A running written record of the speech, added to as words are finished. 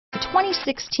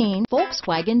2016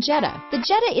 Volkswagen Jetta. The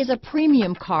Jetta is a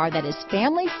premium car that is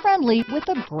family-friendly with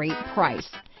a great price.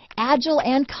 Agile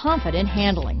and confident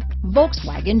handling.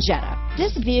 Volkswagen Jetta.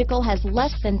 This vehicle has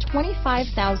less than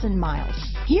 25,000 miles.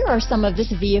 Here are some of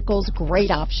this vehicle's great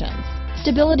options: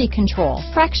 stability control,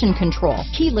 traction control,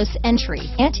 keyless entry,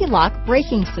 anti-lock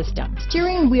braking system,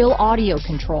 steering wheel audio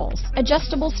controls,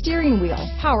 adjustable steering wheel,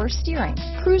 power steering,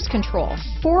 cruise control,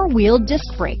 four-wheel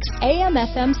disc brakes,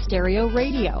 AM/FM stereo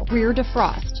radio, rear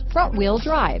defrost, front-wheel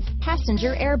drive,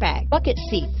 passenger airbag, bucket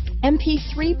seats,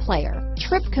 MP3 player,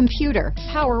 trip computer,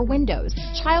 power windows,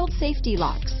 child safety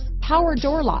locks, power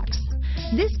door locks.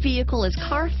 This vehicle is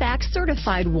CARFAX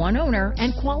certified one owner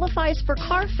and qualifies for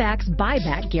CARFAX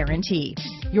buyback guarantee.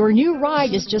 Your new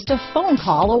ride is just a phone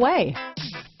call away.